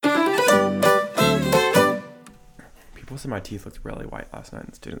Most of my teeth looked really white last night in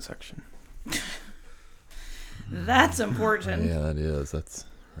the student section. That's important. Yeah, that is. That's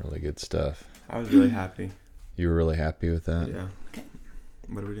really good stuff. I was really happy. You were really happy with that? Yeah. Okay.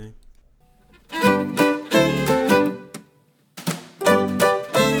 What are we doing?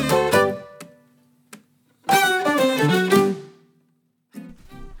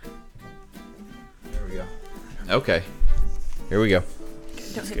 There we go. Okay. Here we go.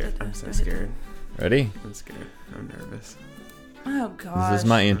 Don't hit Scared. the- I'm so don't hit the- scared. Ready? I'm scared. I'm nervous. Oh, gosh. This is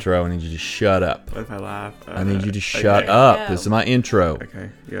my intro. I need you to shut up. What if I laugh? I need you to shut okay. up. Go. This is my intro. Okay,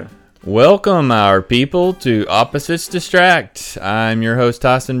 yeah. Welcome, our people, to Opposites Distract. I'm your host,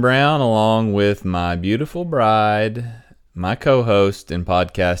 Tyson Brown, along with my beautiful bride, my co-host, and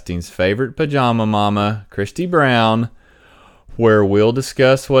podcasting's favorite pajama mama, Christy Brown, where we'll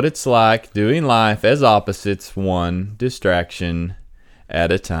discuss what it's like doing life as opposites, one distraction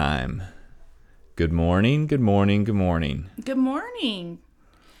at a time. Good morning, good morning, good morning. Good morning.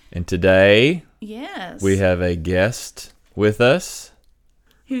 And today, Yes. we have a guest with us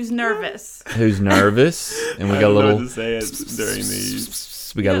Who's nervous? who's nervous, and we I got a don't know little... what to say it during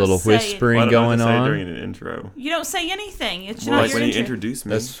these. We got a You little don't say it. whispering What am I going to say on. during an intro? You don't say anything. It's Well, not like your when you intro. introduce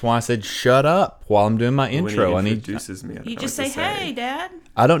me. That's why I said shut up while I'm doing my intro. When I he need. introduces me. I don't You know just what say, to say. hey, Dad.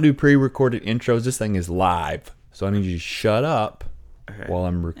 I don't do pre-recorded intros. This thing is live, so I need you to shut up Okay. while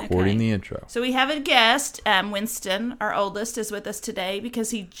I'm recording Okay. the intro. So we have a guest. Winston, our oldest, is with us today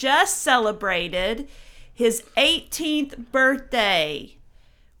because he just celebrated his 18th birthday.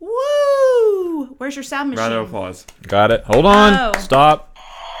 Woo! Where's your sound machine? Round of applause. Got it. Hold on. Oh. Stop.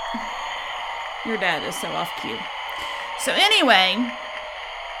 Your dad is so off cue. So anyway,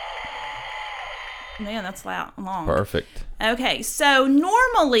 man, that's long. Perfect. Okay, so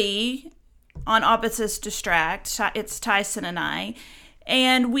normally on Opposites Distract, it's Tyson and I,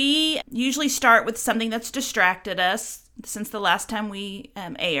 and we usually start with something that's distracted us since the last time we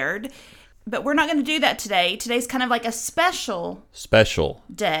aired. But we're not going to do that today. Today's kind of like a special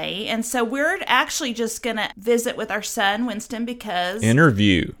day. And so we're actually just going to visit with our son, Winston, because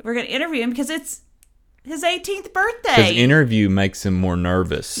Interview. we're going to interview him because it's his 18th birthday. Because interview makes him more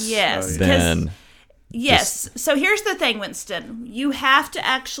nervous. Yes. Than Yes. So here's the thing, Winston. You have to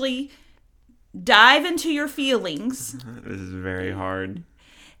actually dive into your feelings, This is very hard.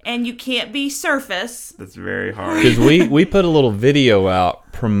 and you can't be surface. That's very hard. because we put a little video out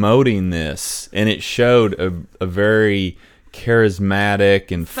promoting this, and it showed a very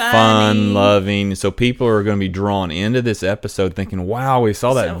charismatic and Funny. fun-loving. So people are going to be drawn into this episode thinking, wow, we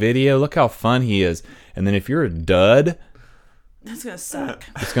saw that So- video. Look how fun he is. And then if you're a dud, That's going to suck.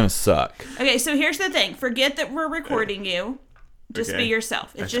 it's going to suck. Okay, so here's the thing. Forget that we're recording you. Just Okay. be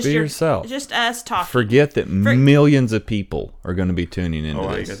yourself. It's just Be yourself. Just us talking. Forget that millions of people are going to be tuning into Oh,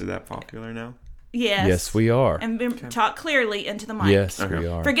 wow, you this. guys are that popular now? Yes. Yes, we are. And talk clearly into the mic. Yes, Okay. we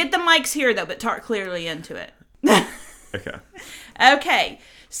are. Forget the mics here, though, but talk clearly into it. Okay. Okay.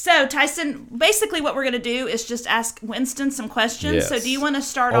 So, Tyson, basically what we're going to do is just ask Winston some questions. Yes. So, do you want to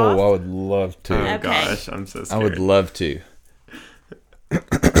start Oh, off? I would love to. Oh, Okay. gosh. I'm so I scared. would love to.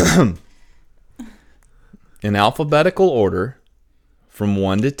 In alphabetical order, from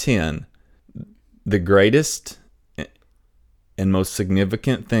 1 to 10, the greatest and most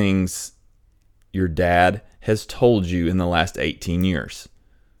significant things your dad has told you in the last 18 years.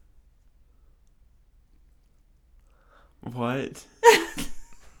 What?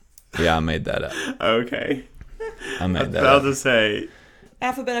 Yeah, I made that up. Okay. I I made was that about up. to say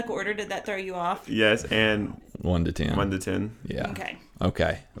Alphabetical order, did that throw you off? yes and 1 to 10. 1 to 10. Yeah. Okay.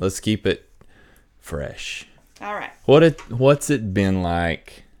 Okay. Let's keep it fresh. All right. What's it been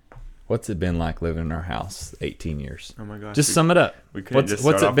like? What's it been like living in our house 18 years? Oh my gosh. Just sum it up. We couldn't just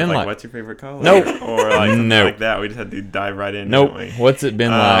what's start it been off with, like? What's your favorite color? Nope. Or like something Nope. like that. We just had to dive right in. Nope. Didn't we? What's it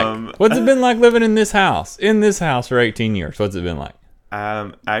been like? What's it been like living in this house? In this house for 18 years. What's it been like?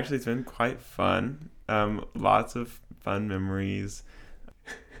 Actually, it's been quite fun. Lots of fun memories.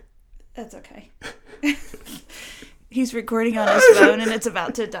 That's okay. He's recording on his phone and it's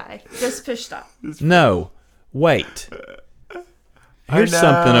about to die. Just push stop. No. Wait. Here's I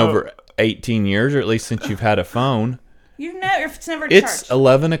something know. over 18 years, or at least since you've had a phone. You know, if it's never It's charged.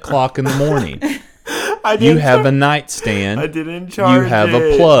 11 o'clock in the morning. I You didn't have a char- I nightstand. didn't charge You have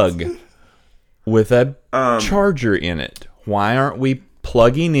it. a plug with a Um, charger in it. Why aren't we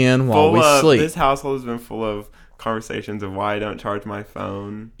plugging in while Full we of, sleep? This household has been full of conversations of why I don't charge my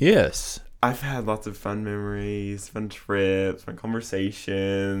phone. Yes. I've had lots of fun memories, fun trips, fun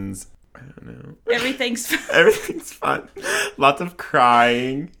conversations. I don't know. Everything's Everything's fun. Lots of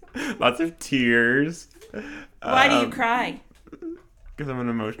crying. Lots of tears. Why do you cry? because I'm an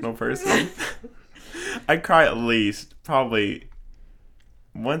emotional person. I cry at least, probably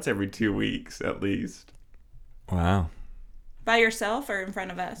once every 2 weeks, at least. Wow. By yourself or in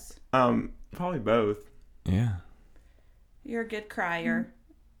front of us? Probably both. Yeah. You're a good crier.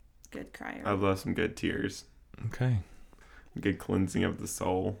 Good crier. I love some good tears. Okay. Good cleansing of the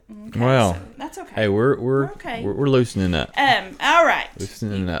soul. Okay, Well, so that's okay. Hey, we're okay. We're loosening up. All right.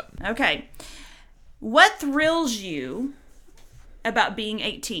 Loosening up. Okay. What thrills you about being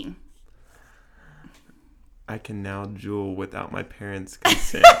 18? I can now jewel without my parents'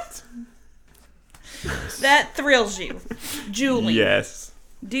 consent. That thrills you. Julie. Yes.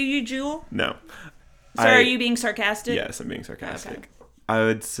 Do you jewel? No. So are you being sarcastic? Yes, I'm being sarcastic. Okay. I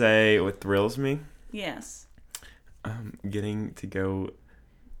would say what thrills me, Yes. getting to go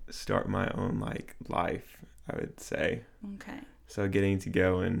start my own life, I would say. Okay. So getting to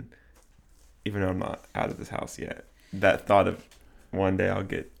go, and even though I'm not out of this house yet, that thought of one day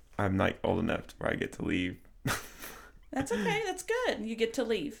I'm old enough where I get to leave. That's okay. That's good. You get to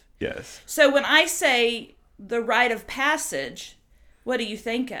leave. Yes. So when I say the rite of passage, what do you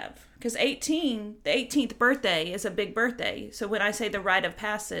think of? Because the 18th birthday is a big birthday. So when I say the rite of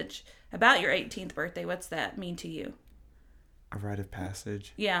passage about your 18th birthday, what's that mean to you? A rite of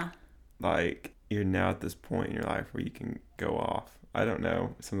passage? Yeah. Like, you're now at this point in your life where you can go off. I don't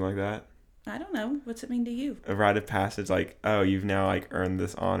know. Something like that. I don't know. What's it mean to you? A rite of passage, you've now earned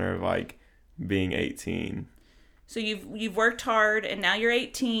this honor of being 18. So you've worked hard and now you're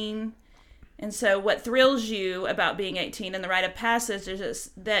 18. And so what thrills you about being 18 and the rite of passage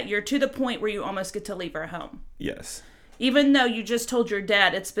is that you're to the point where you almost get to leave our home. Yes. Even though you just told your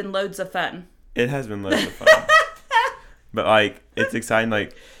dad it's been loads of fun. It has been loads of fun. But it's exciting.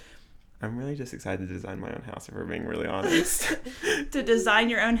 I'm really just excited to design my own house, if we're being really honest. To design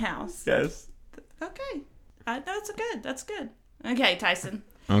your own house. Yes. Okay. That's good. Okay, Tyson.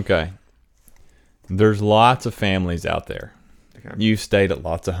 Okay. There's lots of families out there. Okay. You've stayed at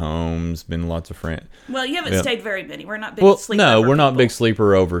lots of homes, been lots of friends. Well, you haven't stayed very many. We're not big sleepover no, we're not people. big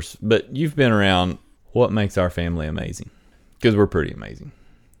sleeper overs, but you've been around. What makes our family amazing? Because we're pretty amazing.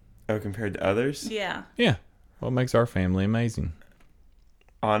 Oh, compared to others? Yeah. Yeah. What makes our family amazing?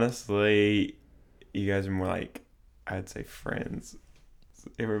 Honestly, you guys are more I'd say friends.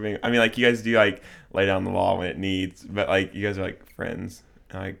 If we're being, you guys do lay down the law when it needs, but you guys are friends.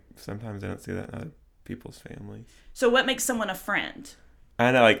 And sometimes I don't see that in other people's families. So what makes someone a friend?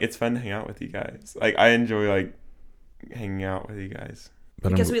 I know, it's fun to hang out with you guys. I enjoy hanging out with you guys.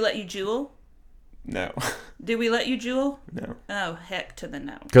 But Because we let you jewel? No. Do we let you jewel? No. Oh, heck to the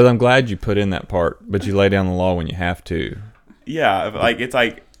no. Because I'm glad you put in that part, but you lay down the law when you have to. Yeah,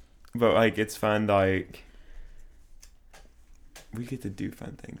 it's fun we get to do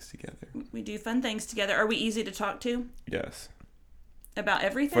fun things together. We do fun things together. Are we easy to talk to? Yes. About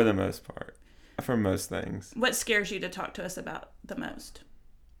everything? For the most part. For most things. What scares you to talk to us about the most?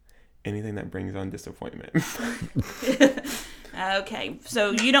 Anything that brings on disappointment. Okay,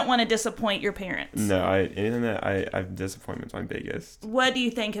 so you don't want to disappoint your parents. No, anything that I've disappointment's my biggest. What do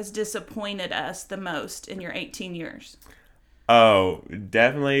you think has disappointed us the most in your 18 years? Oh,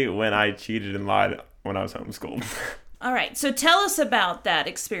 definitely when I cheated and lied when I was homeschooled. All right, so tell us about that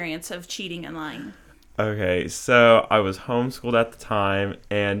experience of cheating and lying. Okay, so I was homeschooled at the time,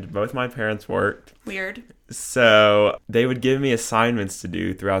 and both my parents worked. Weird. So they would give me assignments to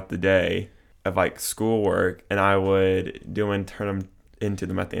do throughout the day of schoolwork, and I would do and turn them into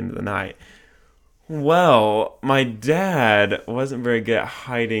them at the end of the night. Well, my dad wasn't very good at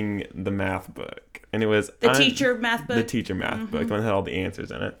hiding the math book, and it was the teacher math book. The teacher math book, the one that had all the answers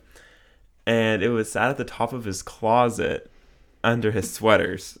in it, and it was sat at the top of his closet under his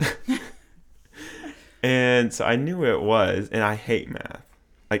sweaters. And so I knew where it was, and I hate math.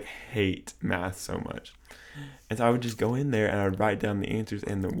 Hate math so much. And so I would just go in there and I would write down the answers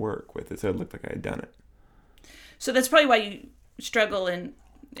and the work with it so it looked like I had done it. So that's probably why you struggle in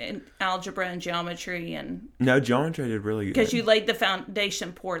algebra and geometry and... No, geometry I did really good. Because you laid the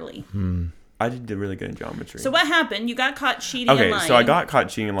foundation poorly. I did really good in geometry. So what happened? You got caught cheating and lying. Okay, so I got caught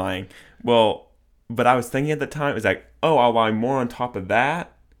cheating and lying. Well, but I was thinking at the time, it was I'll lie more on top of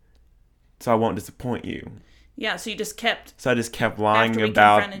that so I won't disappoint you. Yeah, so you just kept... So I just kept lying after we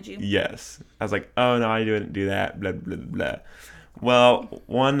about... confronted you. Yes. I was oh, no, I didn't do that, blah, blah, blah. Well,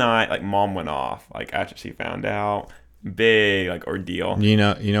 one night, Mom went off, after she found out. Big, ordeal. You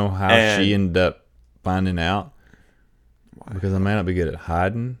know how she ended up finding out? Why? Because I may not be good at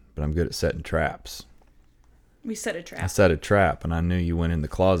hiding, but I'm good at setting traps. We set a trap. I set a trap, and I knew you went in the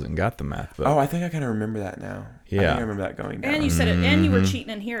closet and got the math book. Oh, I think I kind of remember that now. Yeah. I think I remember that going down. And you said it, and you were cheating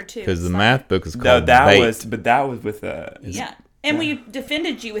in here too. Because the So- math book is No, called that bait. was with a... Yeah. And we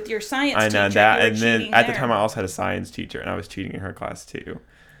defended you with your science I know teacher. that. You were And then cheating at the there. time, I also had a science teacher, and I was cheating in her class too.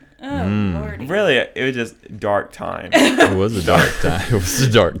 Oh, Lordy. Really, it was just dark time. It was a dark time. It was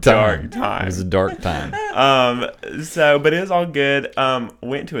a dark time. Dark time. It was a dark time. But it was all good.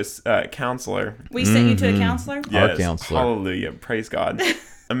 Went to a counselor. We sent you to a counselor? Our counselor. Hallelujah. Praise God.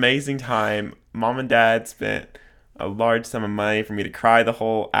 Amazing time. Mom and Dad spent a large sum of money for me to cry the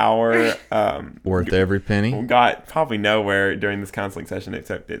whole hour. Worth every penny. Got probably nowhere during this counseling session,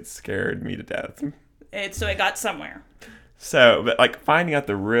 except it scared me to death. So it got somewhere. So, but like finding out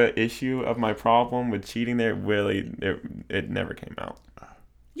the real issue of my problem with cheating there, really, it never came out.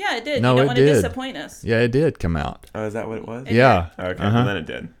 Yeah, it did. No, you don't it want to did. disappoint us. Yeah, it did come out. Oh, is that what it was? Yeah. Okay, well, then it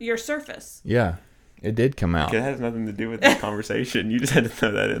did. Your surface. Yeah, it did come out. It has nothing to do with this conversation. You just had to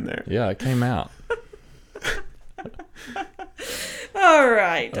throw that in there. Yeah, it came out. All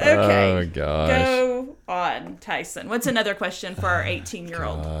right. Okay. Oh, gosh. Go on, Tyson. What's another question for our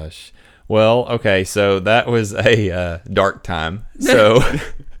 18-year-old? Gosh. Well, okay, so that was a dark time. So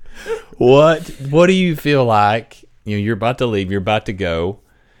what do you feel like? You're about to leave. You're about to go.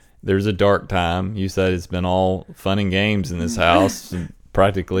 There's a dark time. You said it's been all fun and games in this house,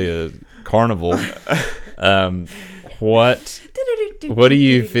 practically a carnival. What do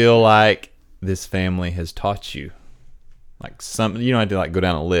you feel like this family has taught you? Like you don't have to like go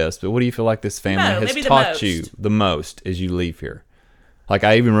down a list, but what do you feel like this family has taught you the most as you leave here? Like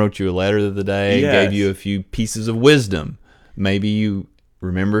I even wrote you a letter the other day, gave you a few pieces of wisdom. Maybe you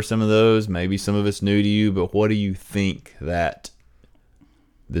remember some of those, maybe some of it's new to you, but what do you think that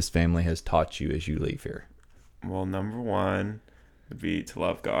this family has taught you as you leave here? Well, number one would be to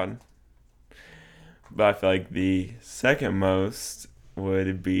love God. But I feel like the second most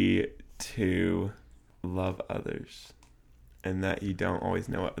would be to love others. And that you don't always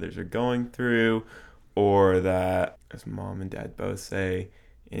know what others are going through, or that, as Mom and Dad both say,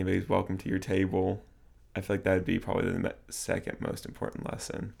 anybody's welcome to your table. I feel like that would be probably the second most important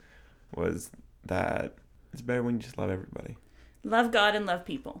lesson, was that it's better when you just love everybody. Love God and love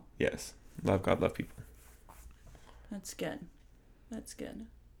people. Yes. Love God, love people. That's good. That's good.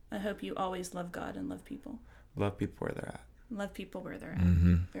 I hope you always love God and love people. Love people where they're at. Love people where they're at.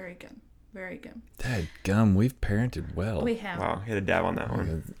 Mm-hmm. Very good. Very good. Dadgum, we've parented well. We have. Wow, hit a dab on that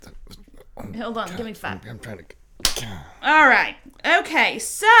one. Hold on. Give me 5. I'm trying to... All right. Okay.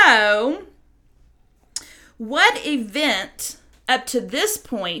 So, what event up to this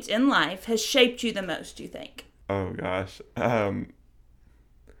point in life has shaped you the most, do you think? Oh, gosh. Has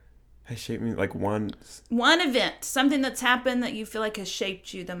shaped me like one event, something that's happened that you feel like has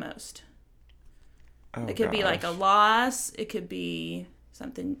shaped you the most. Oh, it could be like a loss. It could be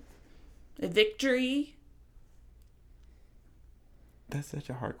something, a victory. That's such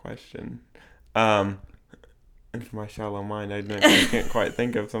a hard question. And for my shallow mind, I can't quite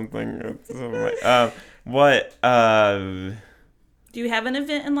think of something. What? Do you have an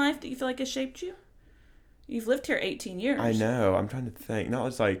event in life that you feel like has shaped you? You've lived here 18 years. I know. I'm trying to think. No,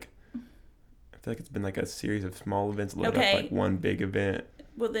 it's like, I feel like it's been like a series of small events led up like one big event.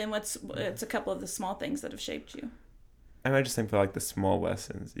 Well, then it's a couple of the small things that have shaped you. I just think for like the small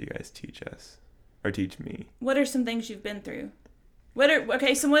lessons you guys teach us or teach me. What are some things you've been through?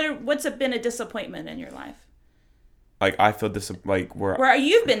 What's been a disappointment in your life? Like I feel where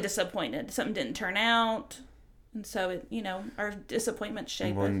you've been disappointed, something didn't turn out, and so our disappointments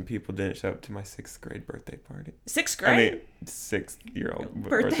shape when it. people didn't show up to my 6th grade birthday party. 6th grade? I mean, 6-year-old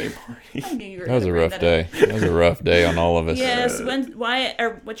birthday party. I knew you were That was a rough day. That was a rough day on all of us. Yes,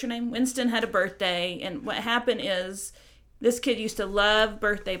 what's your name? Winston had a birthday, and what happened is this kid used to love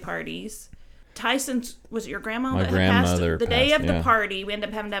birthday parties. Tyson's, was it your grandma? My grandmother The day of passed, the party, we ended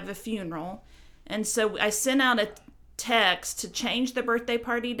up having to have a funeral, and so I sent out a text to change the birthday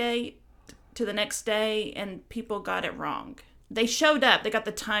party date to the next day, and people got it wrong. They showed up, they got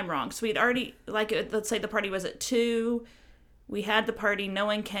the time wrong. So we'd already, let's say the party was at 2. We had the party, no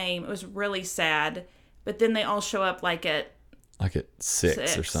one came. It was really sad. But then they all show up at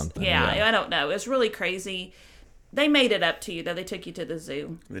 6 or something. Yeah, I don't know. It was really crazy. They made it up to you, though. They took you to the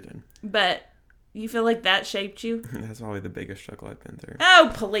zoo. They did. But you feel like that shaped you? That's probably the biggest struggle I've been through. Oh,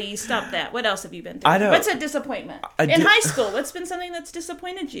 please, stop that. What else have you been through? I know. What's a disappointment? In high school, what's been something that's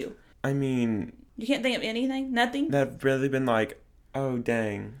disappointed you? I mean... You can't think of anything? Nothing? That really been like, oh,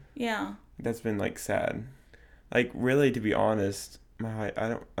 dang. Yeah. That's been, sad. Really, to be honest,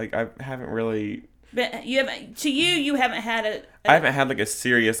 I haven't really... But you haven't had I haven't had, a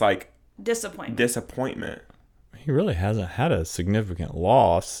serious, disappointment. He really hasn't had a significant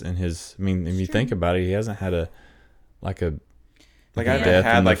loss in his... I mean, if you think about it, he hasn't had a I haven't death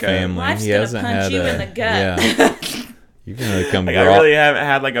had, in the family. Life's he gonna hasn't punch had you in the gut. Yeah. You're gonna come. Like, I really haven't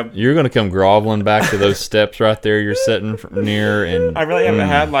had like a. You're gonna come groveling back to those steps right there. You're sitting near, and I really haven't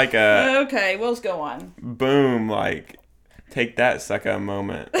had like a. Okay, we'll just go on. Boom! Like, take that, sucker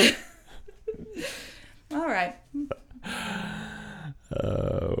moment. All right.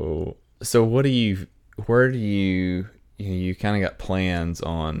 So where do you you kind of got plans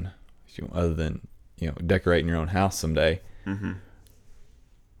on, other than decorating your own house someday? Mm-hmm.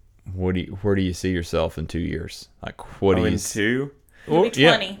 Where do you see yourself in 2 years? Like, what do you in 2? You'll be 20.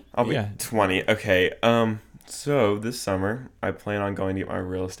 Yeah. I'll be 20. Okay. So this summer I plan on going to get my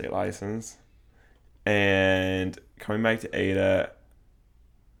real estate license and coming back to Ada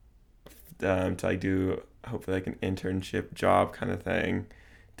to like do hopefully like an internship job kind of thing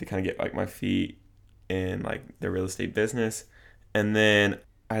to kind of get like my feet in like the real estate business. And then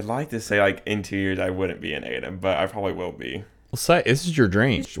I'd like to say like in 2 years I wouldn't be in Ada, but I probably will be. Well, say this is your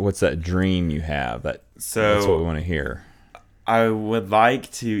dream. What's that dream you have? That's what we want to hear. I would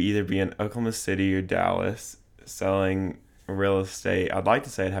like to either be in Oklahoma City or Dallas selling real estate. I'd like to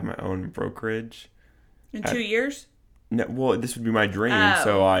say I'd have my own brokerage. In 2 years? No, well, this would be my dream. Oh.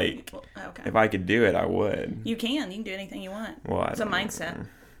 So, like, okay. if I could do it, I would. You can do anything you want. Well, it's a mindset.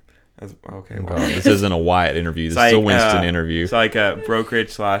 Okay. Well, this isn't a Wyatt interview. This is a Winston interview. It's like a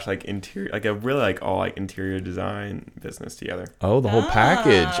brokerage / like interior, like a really like all like interior design business together. Oh, the whole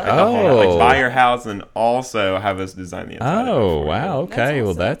package. Like buy your house and also have us design the inside. Oh, wow. Okay. That's awesome.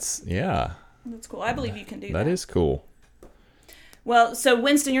 Well, that's That's cool. I believe you can do that. That is cool. Well, so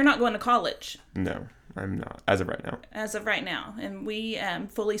Winston, you're not going to college. No, I'm not as of right now. As of right now, and we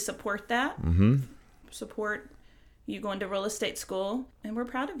fully support that. Mm-hmm. Support you going to real estate school, and we're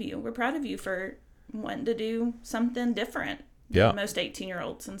proud of you. We're proud of you for wanting to do something different than most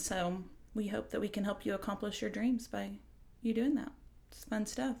 18-year-olds, and so we hope that we can help you accomplish your dreams by you doing that. It's fun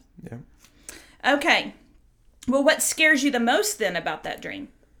stuff. Yeah. Okay. Well, what scares you the most then about that dream?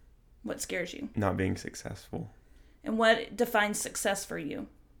 What scares you? Not being successful. And what defines success for you?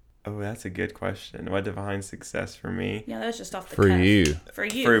 Oh, that's a good question. What defines success for me? Yeah, that's just off the For cuff. you. For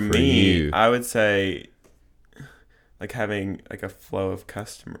you. For me, you. I would say like having like a flow of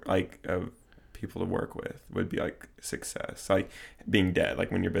of people to work with would be like success. Like being dead,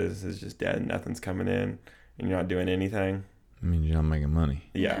 like when your business is just dead and nothing's coming in and you're not doing anything. I mean, you're not making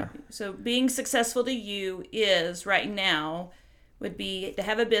money. Yeah. So being successful to you is right now would be to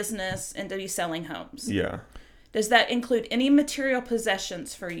have a business and to be selling homes. Yeah. Does that include any material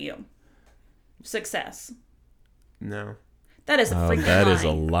possessions for you? Success. No. That is a freaking That lie. is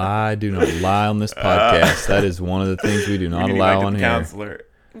a lie. Do not lie on this podcast. That is one of the things we do not allow on here. Counselor.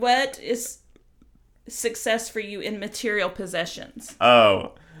 What is success for you in material possessions?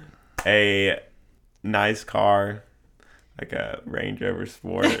 Oh, a nice car, like a Range Rover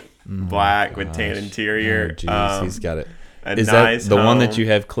Sport, black with tan interior. Oh, jeez, he's got it. Is that the one that you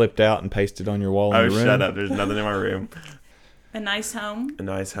have clipped out and pasted on your wall in your room? Oh, shut up. There's nothing in my room. A nice home? A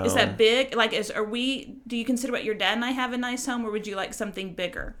nice home. Is that big? Like, do you consider what your dad and I have a nice home, or would you like something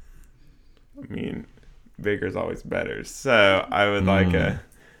bigger? I mean, bigger is always better. So I would like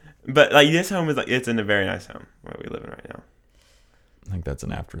but like this home is like, it's in a very nice home where we live in right now. I think that's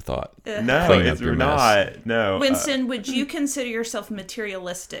an afterthought. No, Clean it's up your not. No. Winston, would you consider yourself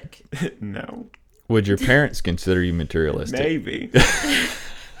materialistic? No. Would your parents consider you materialistic? Maybe.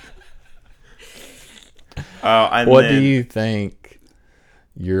 What do you think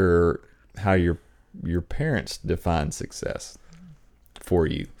how your parents define success for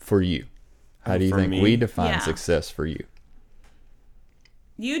you? How do you think we define success for you?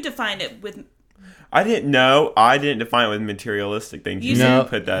 You define it with... I didn't define it with materialistic things. You didn't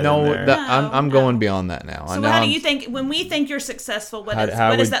put that in there. I'm going beyond that now. So how do you think, when we think you're successful, what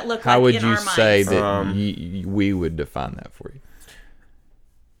does that look like in our minds? How would you say that we would define that for you?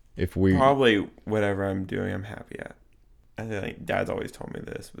 If we Probably whatever I'm doing, I'm happy at. I think Dad's always told me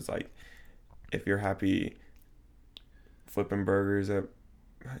this, was like, if you're happy flipping burgers at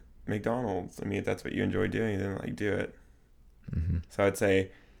McDonald's, I mean, if that's what you enjoy doing, then like do it. Mm-hmm. So I'd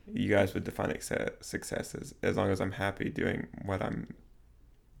say you guys would define success as long as I'm happy doing what I'm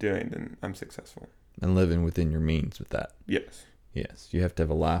doing, then I'm successful. And living within your means with that. Yes. Yes. You have to have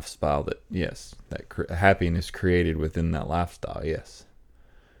a lifestyle that happiness created within that lifestyle. Yes.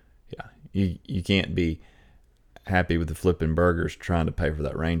 Yeah. You can't be happy with the flipping burgers trying to pay for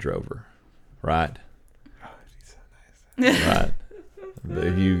that Range Rover. Right? Oh, she's so nice. Right. But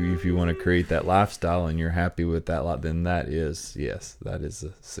if you want to create that lifestyle and you're happy with that, then that is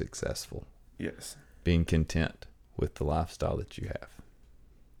successful. Yes. Being content with the lifestyle that you have.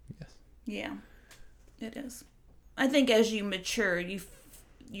 Yes. Yeah, it is. I think as you mature,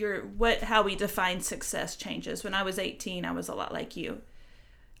 how we define success changes. When I was 18, I was a lot like you.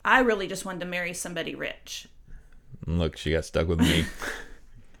 I really just wanted to marry somebody rich. Look, she got stuck with me.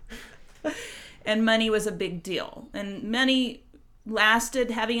 And money was a big deal. And money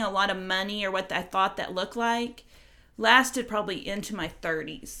lasted, having a lot of money, or what I thought that looked like, lasted probably into my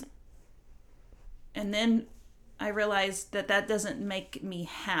 30s. And then I realized that doesn't make me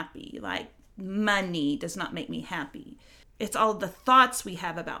happy. Like, money does not make me happy. It's all the thoughts we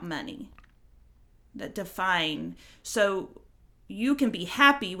have about money that define. So you can be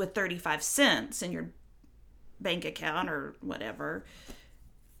happy with 35 cents in your bank account or whatever.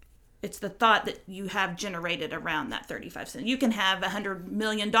 It's the thought that you have generated around that 35 cents. You can have $100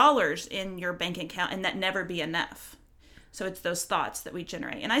 million in your bank account and that never be enough. So it's those thoughts that we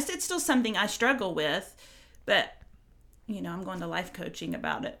generate. And it's still something I struggle with, but, I'm going to life coaching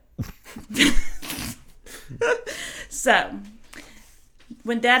about it. So,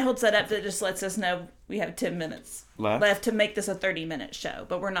 when Dad holds that up, that just lets us know we have 10 minutes left to make this a 30-minute show,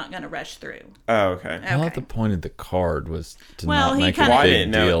 but we're not going to rush through. Oh, okay. I thought the point of the card was to not make a I big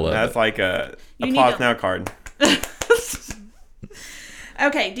didn't know. deal of That's it. like a applause now card.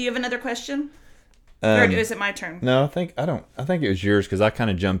 Okay, do you have another question? Or is it my turn? No, I think it was yours because I kind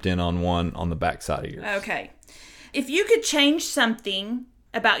of jumped in on one on the backside of yours. Okay. If you could change something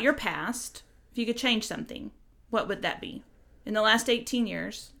about your past, if you could change something, what would that be? In the last 18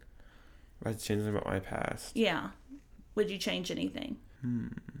 years. I'd change something about my past. Yeah. Would you change anything?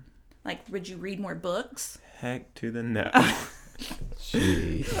 Like, would you read more books? Heck to the no.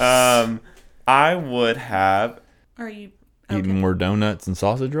 Jeez. I would have... Are you... Eating more donuts and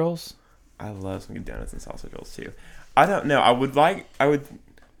sausage rolls? I love some good donuts and sausage rolls too. I don't know.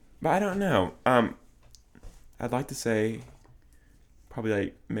 But I don't know. I'd like to say probably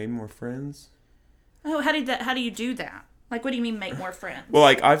like maybe more friends. Oh, how do you do that? Like, what do you mean make more friends? Well,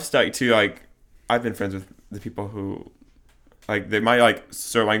 like I've stuck to I've been friends with the people who my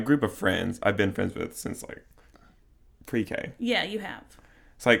group of friends I've been friends with since like pre-K. Yeah, you have.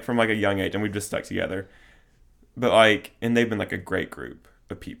 It's like from like a young age and we've just stuck together. But and they've been like a great group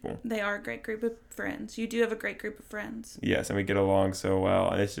of people. They are a great group of friends. You do have a great group of friends. Yes, and we get along so well,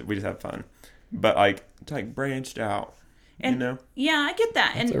 and we just have fun. But it's branched out, and, Yeah, I get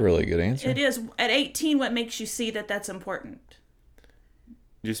that. That's a really good answer. It is. At 18, what makes you see that that's important?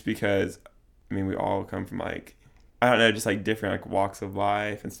 Just because, we all come from I don't know, just different walks of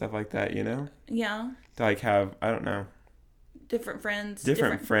life and stuff like that, Yeah. To have, I don't know. Different friends.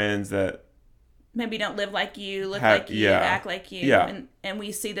 Different friends that maybe don't live like you, look like you, act like you. Yeah. And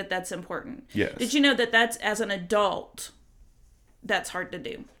we see that that's important. Yes. Did you know that that's, as an adult, that's hard to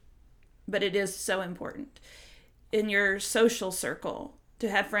do? But it is so important. In your social circle, to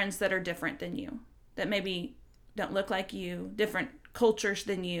have friends that are different than you, that maybe don't look like you, different cultures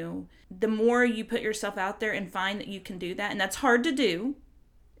than you. The more you put yourself out there and find that you can do that, and that's hard to do,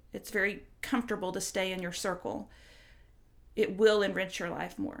 it's very comfortable to stay in your circle, it will enrich your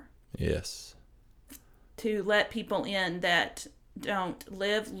life more. Yes. To let people in that don't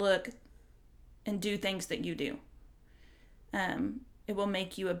live, look, and do things that you do. It will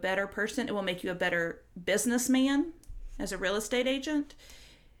make you a better person. It will make you a better businessman as a real estate agent.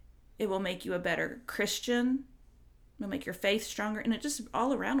 It will make you a better Christian. It will make your faith stronger. And it just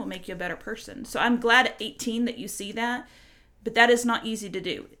all around will make you a better person. So I'm glad at 18 that you see that. But that is not easy to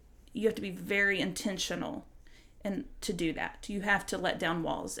do. You have to be very intentional and to do that. You have to let down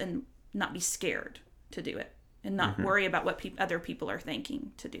walls and not be scared to do it. And not worry about what other people are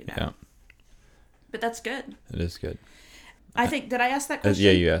thinking to do that. Yeah. But that's good. It is good. I think, did I ask that question?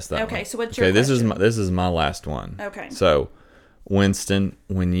 Yeah, you asked that. Okay, one. So what's your question? This is my last one. Okay. So, Winston,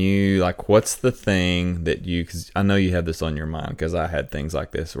 when you, what's the thing that you, because I know you have this on your mind, because I had things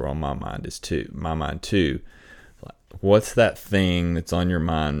like this were on my mind too. What's that thing that's on your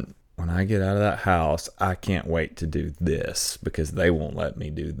mind? When I get out of that house, I can't wait to do this because they won't let me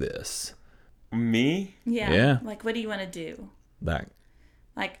do this. Me? Yeah. What do you want to do?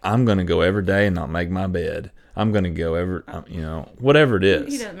 I'm going to go every day and not make my bed. I'm going to go whatever it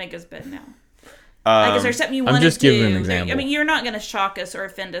is. He doesn't make his bed now. Is there something you want to do? I'm just giving an example. You're not going to shock us or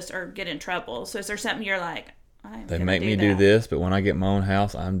offend us or get in trouble. So is there something you're like, they make me do this, but when I get my own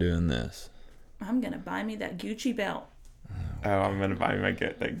house, I'm doing this. I'm going to buy me that Gucci belt. Oh, I'm going to buy me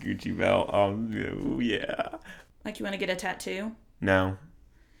that Gucci belt. Yeah. You want to get a tattoo? No.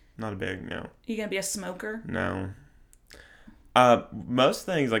 Not a big no. You going to be a smoker? No. Most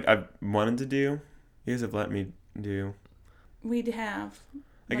things I've wanted to do, you guys have let me do. We'd have.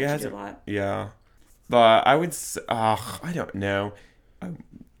 I guess a lot. Yeah. But I would I don't know.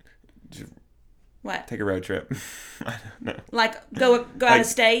 What? Take a road trip. I don't know. Like go out of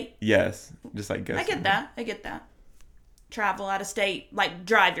state? Yes. Just like go. I get that. Travel out of state, like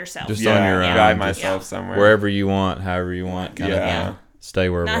drive yourself. Just on your own. Drive myself somewhere. Wherever you want, however you want. Kind of stay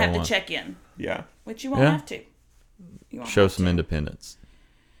wherever Not you have want. to check in. Yeah. Which you won't have to. Show some independence.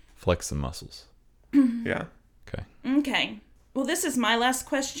 Flex some muscles. Yeah. Okay. Well, this is my last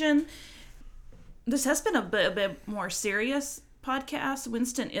question. This has been a bit more serious podcast.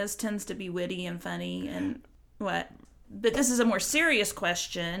 Winston tends to be witty and funny and what. But this is a more serious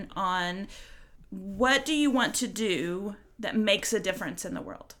question on what do you want to do that makes a difference in the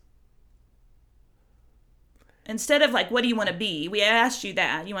world? Instead of like, what do you want to be? We asked you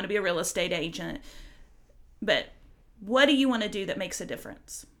that. You want to be a real estate agent. But what do you want to do that makes a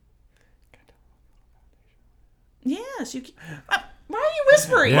difference? Yes, you can. Why are you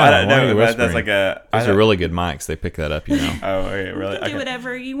whispering? Yeah, I don't why are know. you That's whispering? like Those are really good mics. They pick that up, you know. Oh, okay, really? You can do Okay.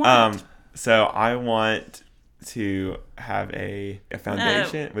 whatever you want. So I want to have a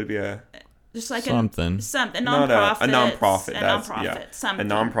foundation. Would it be a Just like something. Something. not Nonprofit. a nonprofit? A That's nonprofit. yeah.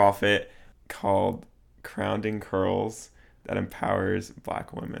 Something. A nonprofit called Crowned in Curls that empowers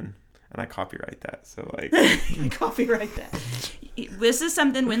Black women, and I copyright that. So like, Copyright that. This is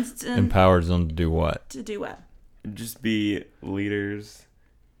something Winston Empowers them to do what? to do what? just be leaders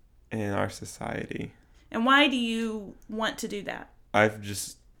in our society. And why do you want to do that? I've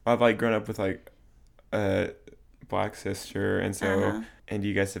like grown up with like a Black sister, and so and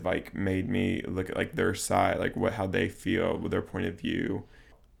you guys have like made me look at like their side, like how they feel with their point of view.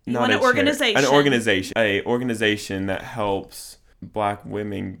 You want an organization. An organization that helps Black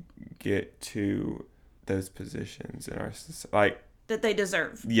women get to those positions in our society, like that they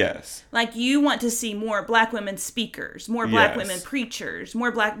deserve. Yes. Like you want to see more Black women speakers, more Black Yes. women preachers,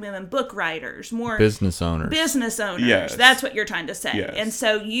 more Black women book writers, more Business owners. Yes. That's what you're trying to say. Yes. And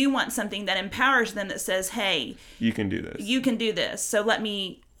so you want something that empowers them, that says, hey, You can do this. you can do this. So let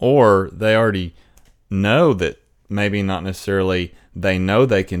me. Or they already know that maybe not necessarily they know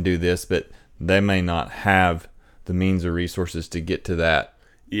they can do this, but they may not have the means or resources to get to that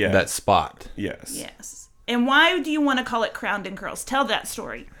spot. Yes. Yes. And why do you want to call it Crowned in Curls? Tell that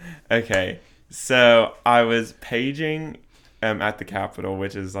story. Okay. So I was paging at the Capitol,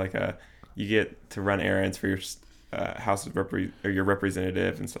 which is like you get to run errands for your House of or your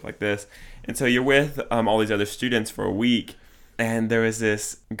representative and stuff like this. And so you're with all these other students for a week. And there was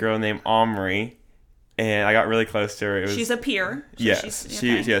this girl named Omri, and I got really close to her. She's a peer. Yes,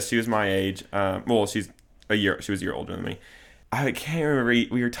 she was my age. Well, she was a year older than me. I can't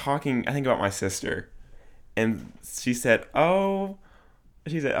remember. We were talking, I think, about my sister, and she said,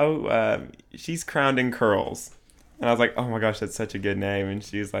 she's Crowned in Curls. And I was like, oh my gosh, that's such a good name. And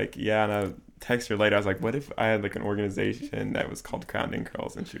she was like, yeah. And I texted her later. I was like, what if I had like an organization that was called Crowned in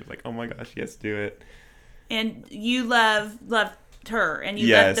Curls? And she was like, oh my gosh, yes, do it. And you loved her, and you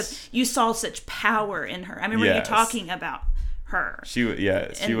Yes. you saw such power in her. I remember you talking about her. She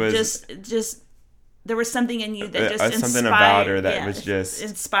and was just there was something in you that just something inspired, about her that was just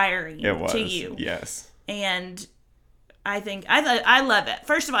inspiring to you. Yes. And I think I love it.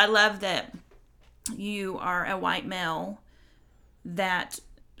 First of all, I love that you are a white male that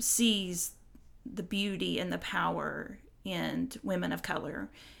sees the beauty and the power in women of color.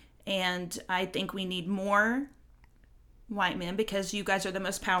 And I think we need more white men, because you guys are the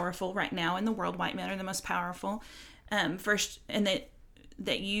most powerful right now in the world. White men are the most powerful. First, and that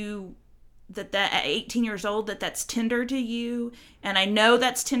at 18 years old, that's tender to you. And I know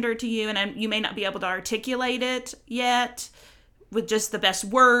that's tender to you, and you may not be able to articulate it yet with just the best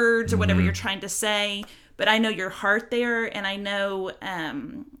words or whatever you're trying to say. But I know your heart there, and I know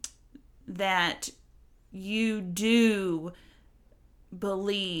that you do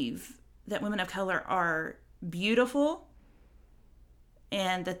believe that women of color are beautiful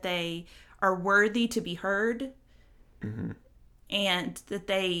and that they are worthy to be heard, and that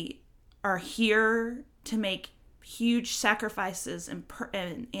they are here to make huge sacrifices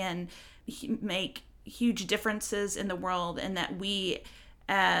and make huge differences in the world, and that we,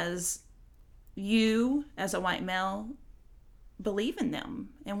 as you as a white male, believe in them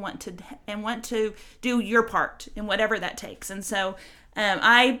and want to do your part in whatever that takes. And so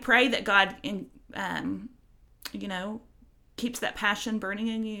I pray that God keeps that passion burning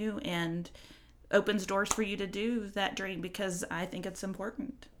in you and opens doors for you to do that dream, because I think it's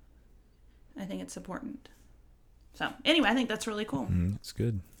important. So anyway, I think that's really cool. That's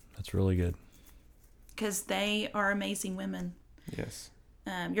good. That's really good. Because they are amazing women. Yes.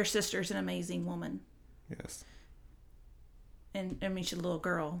 Your sister's an amazing woman. Yes. And I mean, she's a little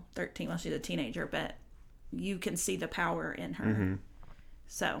girl, 13. Well, she's a teenager, but you can see the power in her.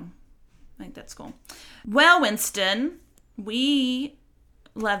 So I think that's cool. Well, Winston, we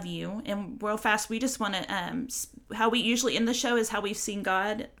love you. And real fast, we just want to, how we usually end the show is how we've seen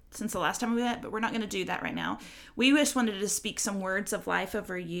God since the last time we met, but we're not going to do that right now. We just wanted to speak some words of life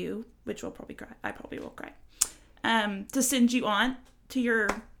over you, which will probably cry. I probably will cry. To send you on to your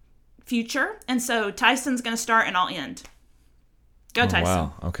future. And so Tyson's going to start and I'll end. Go, Tyson.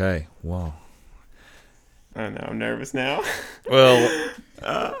 Wow. Okay. Whoa. I know, I'm nervous now. Well,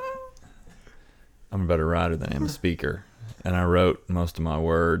 I'm a better writer than I am a speaker. And I wrote most of my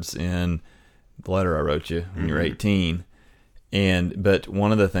words in the letter I wrote you when you were 18. But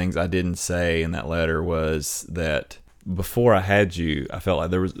one of the things I didn't say in that letter was that before I had you, I felt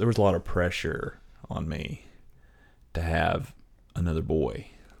like there was a lot of pressure on me to have another boy,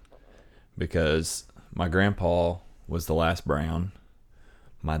 because my grandpa was the last Brown.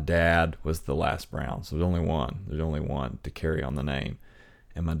 My dad was the last Brown. So there's only one to carry on the name.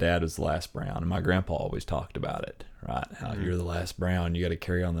 And my dad was the last Brown. And my grandpa always talked about it, right? How you're the last Brown, you got to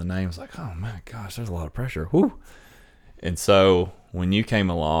carry on the name. It's like, oh my gosh, there's a lot of pressure. Whew. And so when you came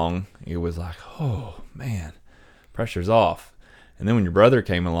along, it was like, oh man, pressure's off. And then when your brother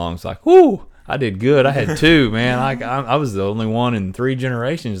came along, it's like, whoo, I did good. I had two, man. I was the only one in 3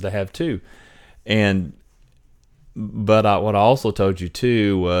 generations to have 2. But what I also told you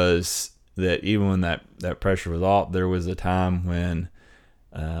too was that even when that pressure was off, there was a time when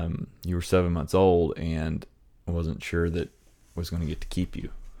you were 7 months old and I wasn't sure that I was going to get to keep you,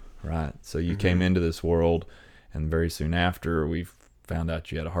 right? So you came into this world, and very soon after we found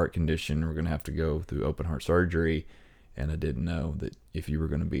out you had a heart condition. We're going to have to go through open heart surgery, and I didn't know that if you were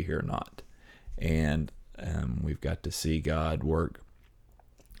going to be here or not. And we've got to see God work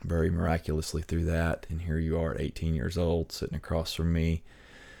very miraculously through that. And here you are at 18 years old, sitting across from me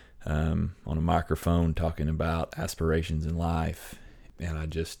on a microphone talking about aspirations in life. And I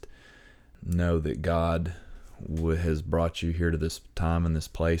just know that God has brought you here to this time and this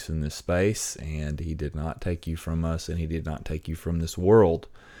place and this space, and he did not take you from us, and he did not take you from this world.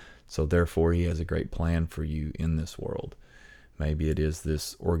 So therefore, he has a great plan for you in this world. Maybe it is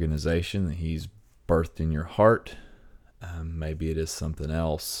this organization that he's birthed in your heart. Maybe it is something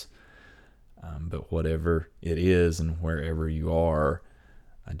else. But whatever it is and wherever you are,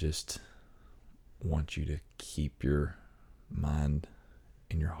 I just want you to keep your mind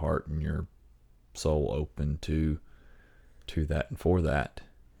and your heart and your soul open to that and for that.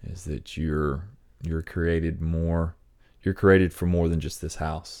 Is that you're created for more than just this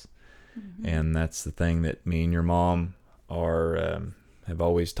house. And that's the thing that me and your mom have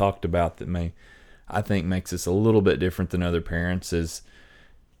always talked about, that I think makes us a little bit different than other parents. Is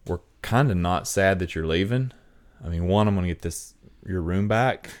we're kind of not sad that you're leaving. I mean, one, I'm going to get your room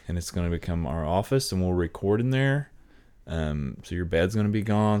back, and it's going to become our office, and we'll record in there. So your bed's going to be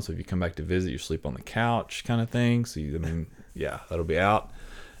gone. So if you come back to visit, you sleep on the couch kind of thing. So that'll be out.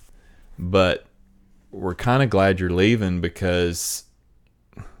 But we're kind of glad you're leaving, because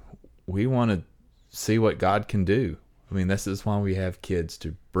we want to see what God can do. I mean, this is why we have kids,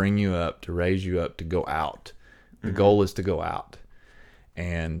 to bring you up, to raise you up, to go out. The goal is to go out.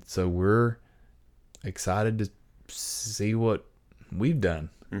 And so we're excited to see what we've done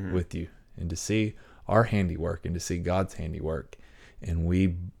with you, and to see our handiwork, and to see God's handiwork. And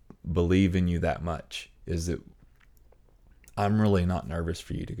we believe in you that much, is that I'm really not nervous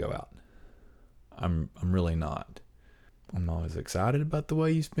for you to go out. I'm really not. I'm not as excited about the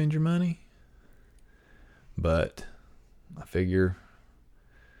way you spend your money, but I figure,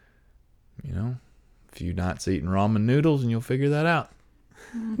 a few nights eating ramen noodles and you'll figure that out.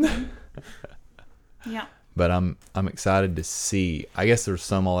 Yeah. But I'm excited to see. I guess there's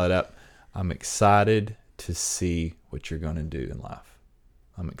some all that up. I'm excited to see what you're going to do in life.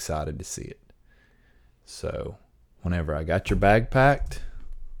 I'm excited to see it. So whenever I got your bag packed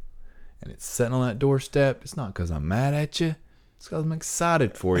and it's sitting on that doorstep, it's not because I'm mad at you. It's because I'm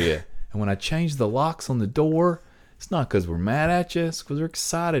excited for you. And when I change the locks on the door, it's not because we're mad at you. It's because we're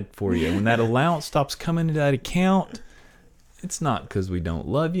excited for you. And when that allowance stops coming into that account, it's not because we don't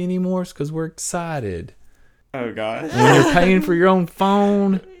love you anymore. It's because we're excited. Oh, gosh. When you're paying for your own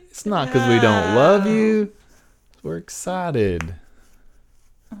phone, it's not because we don't love you. We're excited.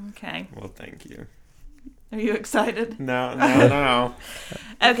 Okay. Well, thank you. Are you excited? No.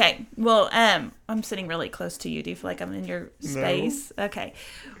 Okay. Well, I'm sitting really close to you. Do you feel like I'm in your space? No. Okay.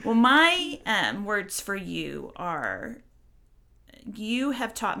 Well, my words for you are, you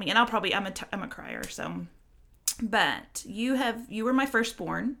have taught me, and I'm a crier, so, but you were my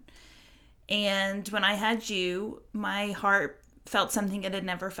firstborn, and when I had you, my heart felt something it had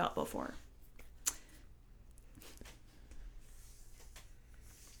never felt before.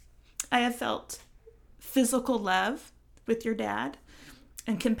 I have felt physical love with your dad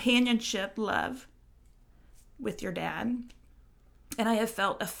and companionship love with your dad. And I have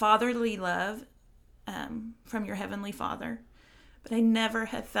felt a fatherly love from your Heavenly Father. But I had never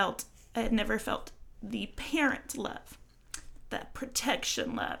felt the parent love, that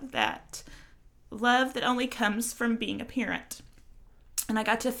protection love, that love that only comes from being a parent. And I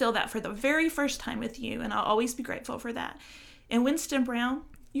got to feel that for the very first time with you, and I'll always be grateful for that. And Winston Brown,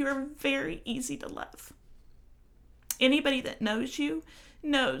 you are very easy to love. Anybody that knows you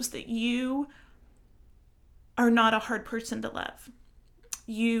knows that you are not a hard person to love.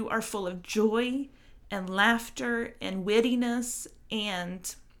 You are full of joy and laughter and wittiness,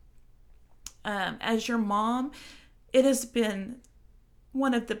 and as your mom, it has been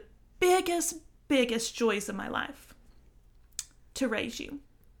one of the biggest joys of my life to raise you.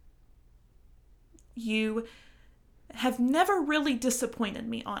 You have never really disappointed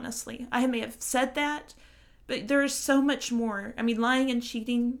me, honestly. I may have said that, but there is so much more. I mean, lying and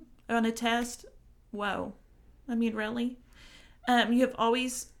cheating on a test, whoa. I mean, really? You have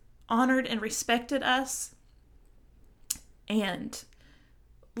always honored and respected us and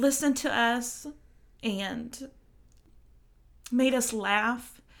listened to us and made us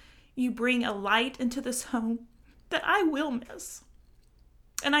laugh. You bring a light into this home that I will miss.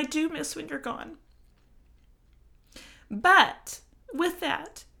 And I do miss when you're gone. But with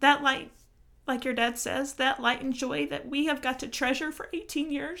that light, like your dad says, that light and joy that we have got to treasure for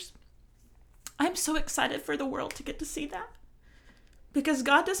 18 years, I'm so excited for the world to get to see that. Because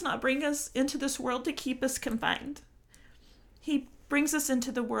God does not bring us into this world to keep us confined. He brings us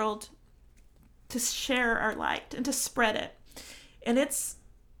into the world to share our light and to spread it. And it's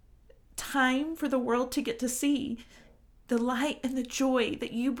time for the world to get to see the light and the joy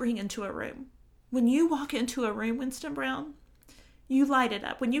that you bring into a room. When you walk into a room, Winston Brown, you light it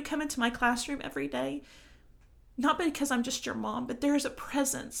up. When you come into my classroom every day, not because I'm just your mom, but there is a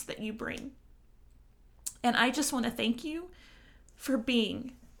presence that you bring. And I just want to thank you for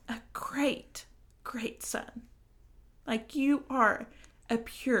being a great son. Like, you are a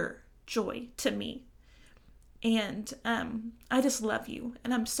pure joy to me. And I just love you.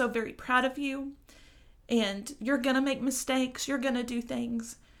 And I'm so very proud of you. And you're going to make mistakes. You're going to do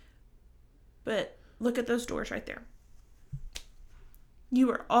things. But look at those doors right there.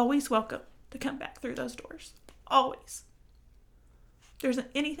 You are always welcome to come back through those doors. Always. There isn't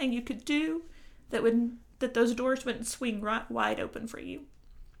anything you could do that those doors wouldn't swing right wide open for you.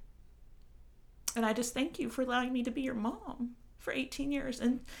 And I just thank you for allowing me to be your mom for 18 years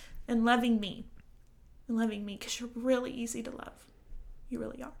and loving me. And loving me, because you're really easy to love. You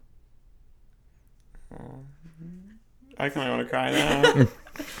really are. Oh, I kind of want to cry now.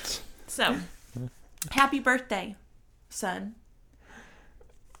 So, happy birthday, son.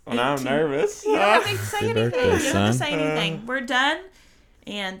 Well, now I'm nervous. You don't have to say Happy anything. birthday, You don't have to son. say anything. We're done.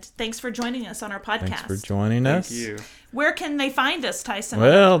 And thanks for joining us on our podcast. Thanks for joining us. Thank you. Where can they find us, Tyson?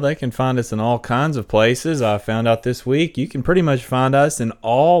 Well, they can find us in all kinds of places. I found out this week you can pretty much find us in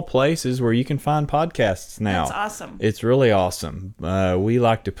all places where you can find podcasts now. That's awesome. It's really awesome. We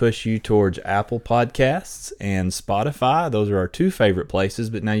like to push you towards Apple Podcasts and Spotify. Those are our two favorite places,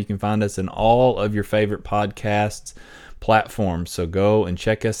 but now you can find us in all of your favorite podcasts platforms. So go and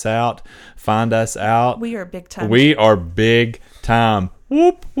check us out. Find us out. We are big time. We are big time.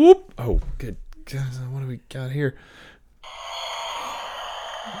 Whoop, whoop. Oh, good. God, what do we got here?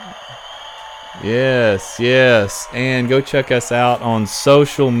 Yes. And go check us out on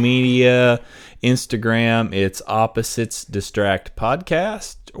social media. Instagram, it's Opposites Distract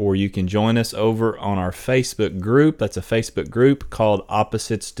Podcast, or you can join us over on our Facebook group. That's a Facebook group called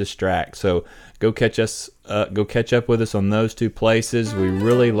Opposites Distract. So go catch up with us on those two places. We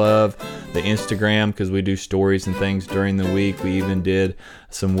really love the Instagram because we do stories and things during the week. We even did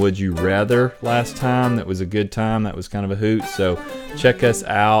some Would You Rather last time. That was a good time. That was kind of a hoot. So check us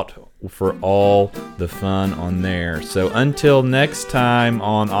out for all the fun on there. So until next time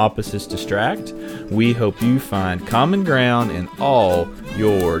on Opposites Distract, we hope you find common ground in all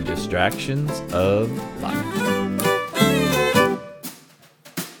your distractions of life.